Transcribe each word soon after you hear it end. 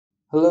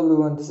Hello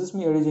everyone, this is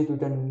me Arijit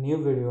with a new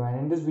video, and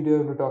in this video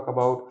I'm going to talk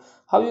about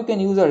how you can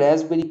use a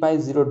Raspberry Pi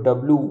Zero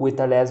W with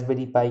a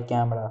Raspberry Pi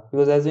camera,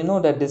 because as you know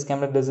that this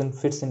camera doesn't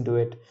fits into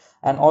it.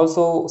 And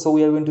also, so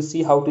we are going to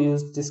see how to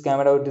use this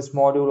camera with this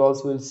module.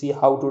 Also we'll see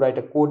how to write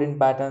a code in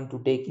pattern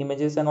to take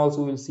images, and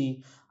also we'll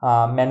see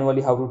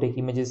manually how to take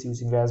images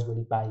using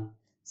Raspberry Pi.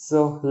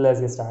 So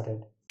let's get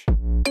started.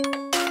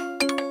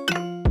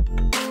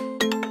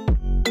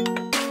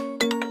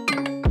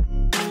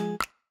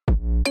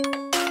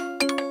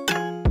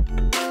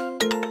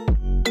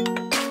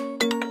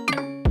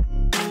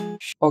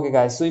 Okay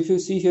guys, so if you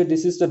see here,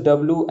 this is the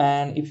W,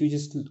 and if you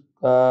just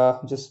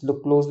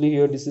look closely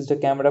here, this is the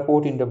camera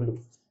port in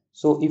W.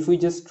 So if we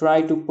just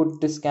try to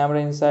put this camera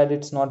inside,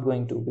 it's not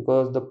going to,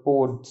 because the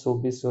port, so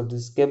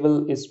this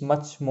cable is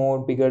much more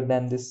bigger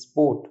than this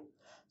port,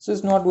 so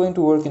it's not going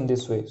to work in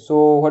this way.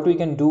 So what we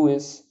can do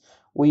is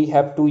we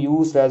have to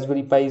use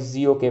Raspberry Pi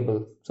Zero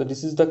cable. So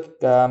this is the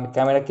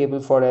camera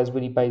cable for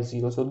Raspberry Pi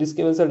Zero. So these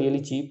cables are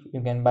really cheap, you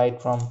can buy it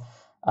from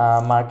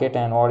market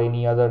and or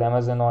any other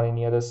Amazon or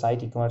any other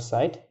site, e-commerce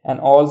site. And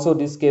also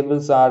these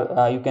cables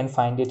are you can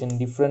find it in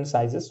different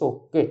sizes.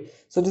 Okay,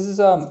 so this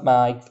is a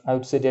I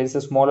would say there is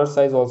a smaller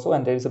size also,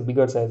 and there is a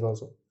bigger size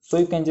also, so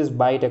you can just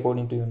buy it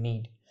according to your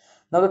need.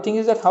 Now the thing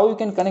is that how you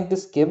can connect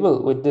this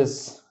cable with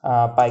this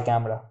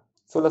PiCamera.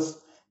 So the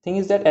thing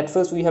is that at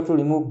first we have to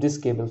remove this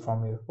cable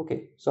from here.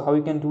 Okay, so how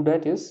you can do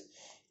that is,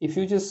 if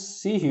you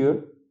just see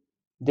here,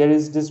 there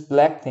is this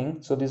black thing,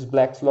 so this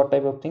black slot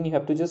type of thing, you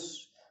have to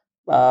just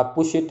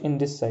push it in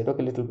this side,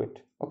 okay, little bit,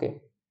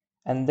 okay,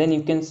 and then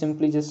you can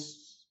simply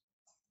just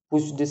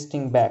push this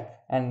thing back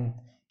and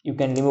you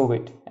can remove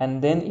it.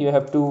 And then you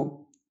have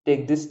to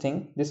take this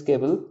thing, this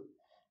cable,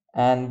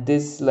 and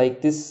this,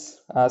 like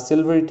this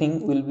silvery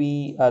thing will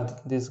be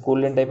this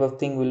golden type of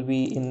thing will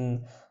be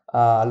in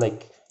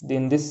like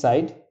in this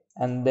side,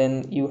 and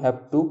then you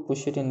have to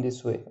push it in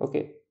this way,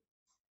 okay,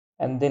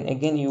 and then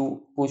again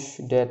you push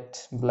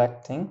that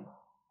black thing,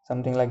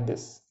 something like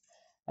this,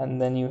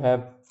 and then you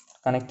have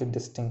connected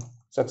this thing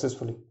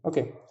successfully.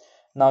 Okay,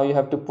 now you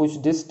have to push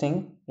this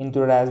thing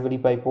into a Raspberry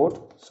Pi port.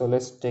 So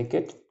let's take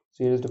it.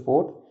 So here is the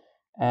port,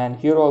 and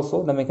here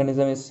also the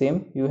mechanism is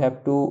same. You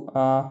have to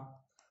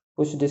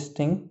push this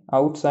thing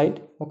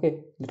outside, okay,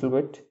 little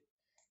bit,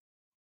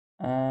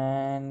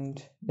 and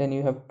then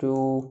you have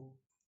to,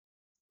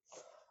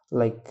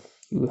 like,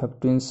 you have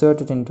to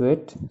insert it into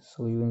it.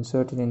 So you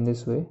insert it in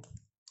this way.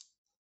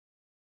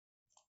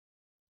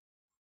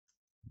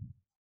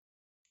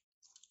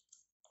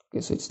 Okay,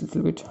 so it's a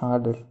little bit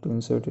harder to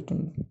insert it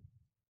in.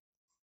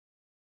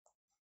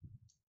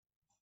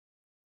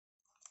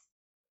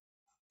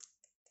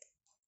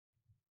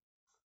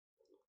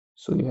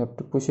 So you have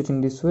to push it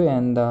in this way,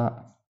 and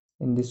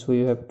in this way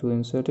you have to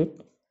insert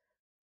it,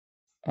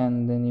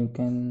 and then you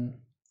can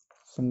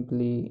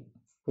simply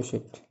push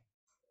it.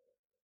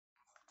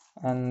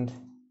 And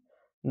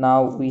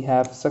now we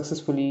have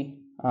successfully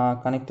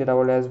connected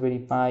our Raspberry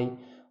Pi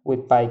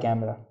with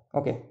PiCamera.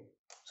 Okay,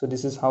 so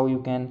this is how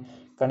you can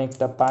connect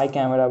the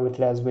PiCamera with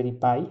Raspberry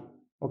Pi.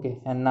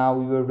 Okay, and now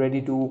we were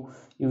ready to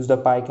use the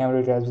PiCamera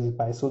with Raspberry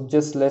Pi. So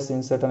just let's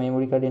insert a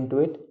memory card into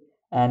it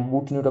and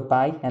boot into the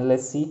Pi, and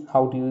let's see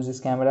how to use this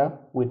camera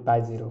with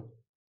Pi Zero.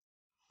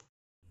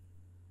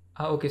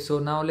 Okay, so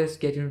now let's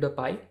get into the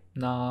Pi.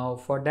 Now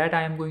for that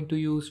I am going to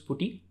use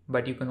PuTTY,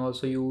 but you can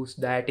also use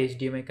that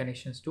HDMI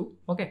connections too.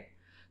 Okay,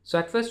 so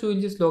at first we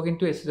will just log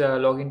into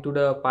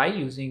the Pi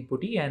using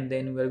PuTTY, and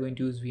then we are going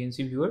to use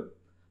VNC viewer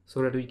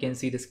so that we can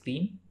see the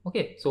screen.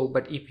 Okay, so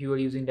but if you are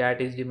using that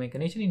HDMI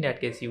connection, in that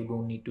case you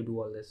don't need to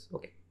do all this.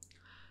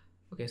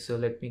 Okay, so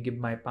let me give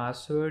my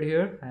password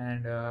here,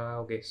 and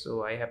okay,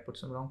 so I have put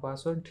some wrong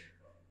password.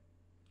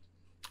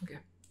 Okay,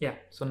 yeah,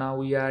 so now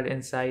we are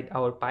inside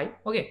our Pi.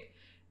 Okay,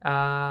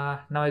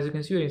 now as you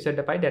can see we're inside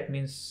the Pi. That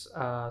means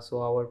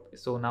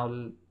so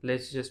now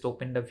let's just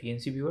open the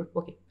VNC viewer.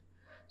 Okay,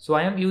 so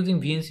I am using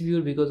VNC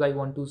viewer because I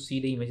want to see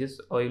the images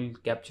I will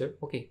capture.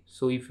 Okay,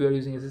 so if you are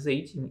using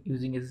SSH,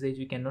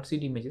 we cannot see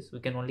the images,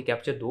 we can only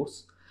capture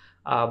those,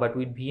 but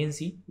with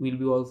VNC we'll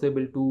be also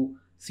able to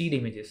see the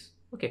images.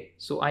 Okay,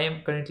 so I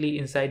am currently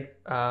inside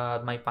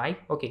my Pi.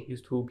 Okay,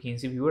 used through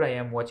VNC viewer, I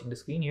am watching the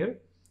screen here.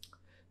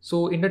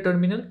 So in the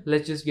terminal,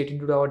 let's just get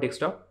into our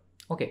desktop.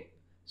 Okay,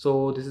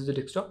 so this is the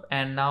desktop,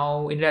 and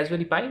now in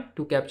Raspberry Pi,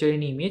 to capture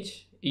any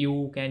image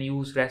you can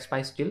use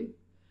raspistill.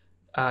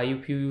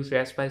 If you use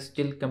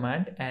raspistill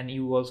command, and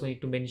you also need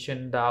to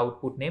mention the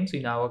output name, so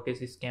in our case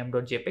it's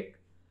cam.jpg.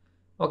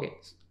 Okay,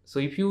 so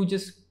if you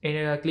just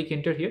click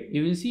enter here,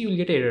 you will see you will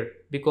get error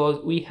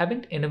because we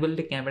haven't enabled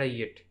the camera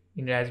yet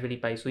in Raspberry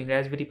Pi. So in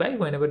Raspberry Pi,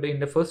 whenever in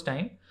the first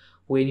time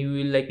when you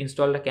will like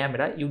install the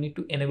camera, you need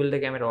to enable the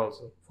camera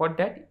also. For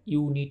that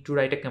you need to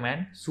write a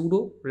command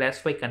sudo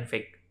raspi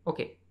config.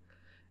 Okay,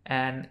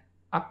 and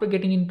after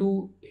getting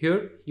into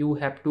here, you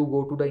have to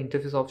go to the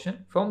interface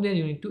option. From there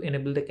you need to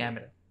enable the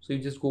camera, so you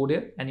just go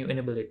there and you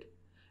enable it,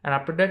 and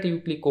after that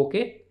you click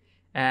OK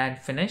and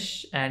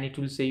finish, and it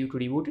will say you to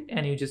reboot it,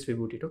 and you just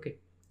reboot it. Okay,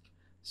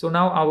 so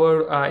now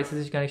our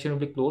SSH connection will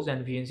be closed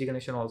and VNC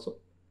connection also.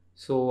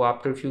 So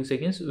after a few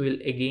seconds we will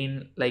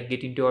again like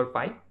get into our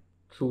Pi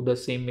through the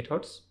same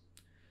methods.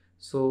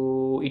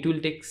 So it will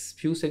take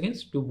few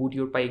seconds to boot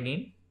your Pi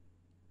again,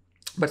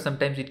 but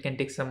sometimes it can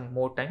take some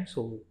more time.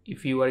 So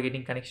if you are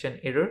getting connection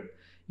error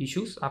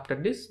issues after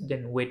this,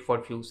 then wait for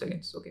a few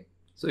seconds. Okay,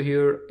 so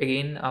here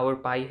again our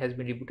Pi has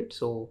been rebooted,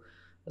 so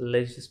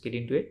let's just get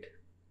into it.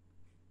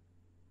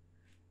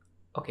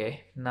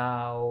 Okay,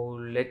 now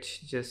let's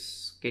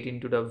just get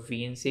into the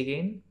VNC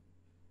again.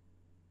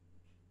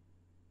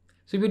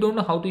 So if you don't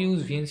know how to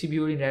use VNC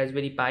viewer in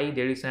Raspberry Pi,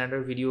 there is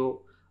another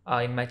video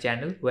in my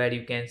channel where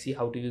you can see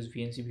how to use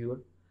VNC viewer.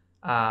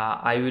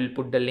 I will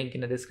put the link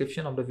in the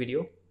description of the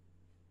video.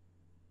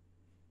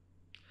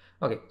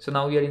 Okay, so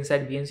now we are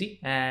inside VNC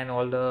and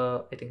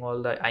I think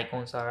all the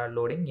icons are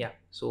loading. Yeah,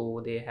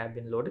 so they have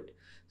been loaded.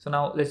 So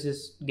now let's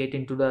just get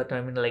into the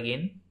terminal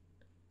again.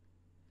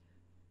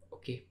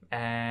 Okay,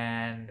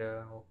 and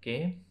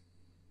okay,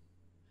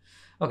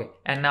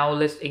 and now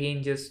let's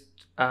again just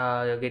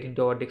get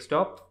into our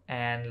desktop,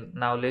 and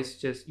now let's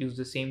just use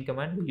the same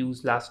command we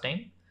used last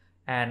time,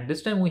 and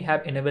this time we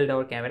have enabled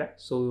our camera,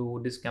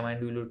 so this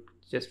command will look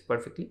just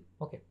perfectly.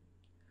 Okay,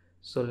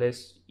 so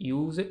let's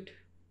use it,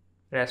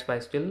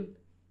 raspistill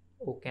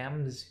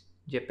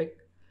cam.jpg,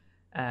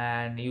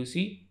 and you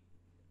see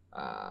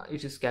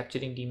it is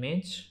capturing the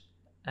image,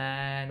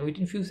 and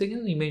within few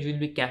seconds the image will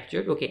be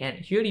captured. Okay, and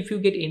here if you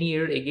get any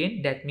error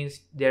again, that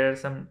means there are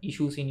some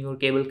issues in your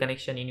cable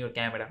connection in your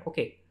camera.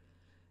 Okay,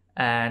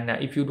 and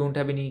if you don't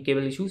have any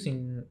cable issues,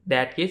 in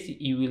that case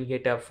you will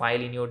get a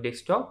file in your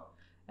desktop,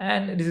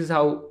 and this is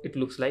how it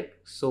looks like.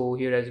 So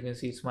here as you can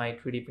see, it's my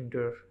 3D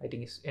printer. I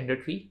think it's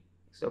Ender 3,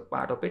 so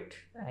part of it,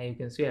 and you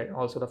can see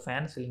also the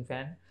fan, ceiling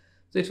fan,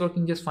 so it's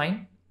working just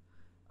fine.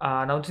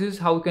 Now this is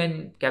how you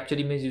can capture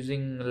image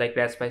using like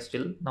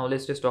raspistill. Now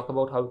let's just talk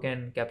about how you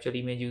can capture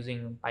image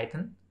using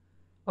Python.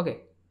 Okay,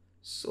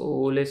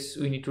 so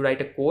we need to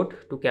write a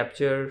code to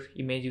capture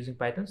image using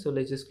Python. So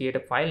let's just create a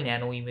file,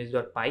 nano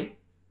image.py.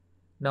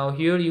 Now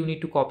here you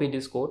need to copy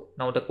this code.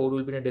 Now the code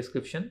will be in the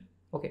description.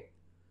 Okay,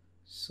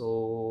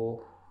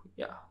 so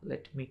yeah,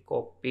 let me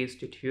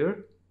paste it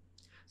here.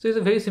 So it's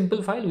a very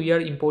simple file. We are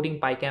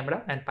importing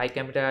PiCamera, and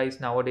PiCamera is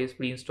nowadays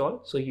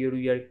pre-installed. So here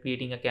we are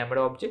creating a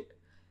camera object,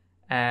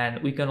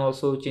 and we can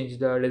also change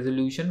the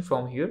resolution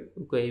from here.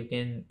 Okay, you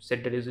can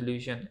set the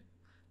resolution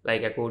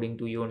like according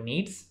to your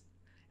needs,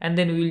 and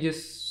then we will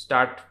just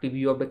start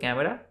preview of the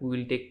camera. We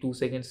will take 2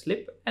 seconds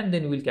clip, and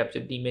then we will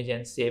capture the image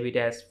and save it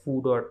as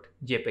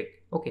foo.jpg.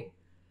 Okay,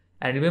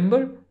 and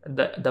remember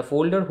the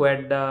folder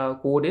where the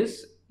code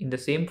is, in the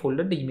same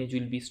folder the image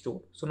will be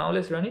stored. So now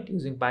let's run it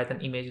using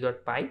python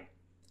image.py,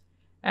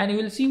 and you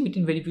will see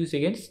within very few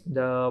seconds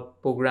the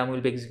program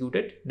will be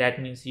executed.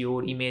 That means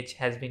your image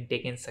has been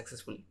taken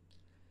successfully.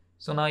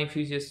 So now if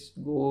you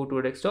just go to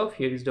a desktop,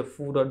 here is the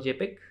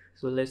foo.jpg.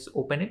 So let's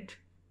open it,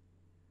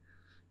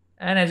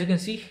 and as you can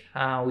see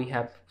we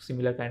have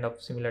similar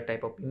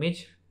type of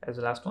image as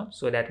the last one.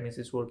 So that means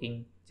it's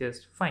working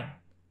just fine.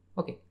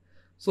 Okay,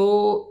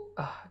 so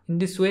in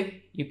this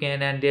way you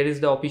can, and there is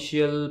the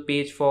official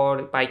page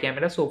for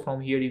PiCamera. So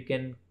from here you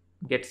can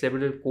get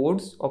several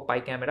codes of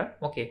PiCamera.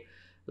 Okay,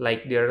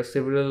 like there are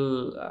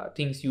several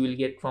things you will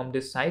get from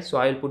this site. So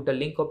I will put the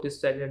link of this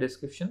site in the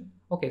description.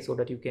 Okay, so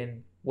that you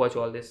can watch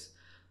all this.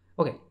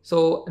 Okay,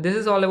 so this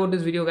is all about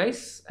this video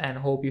guys, and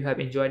hope you have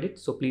enjoyed it.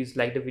 So please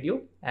like the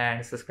video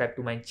and subscribe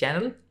to my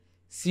channel.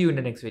 See you in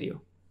the next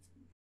video.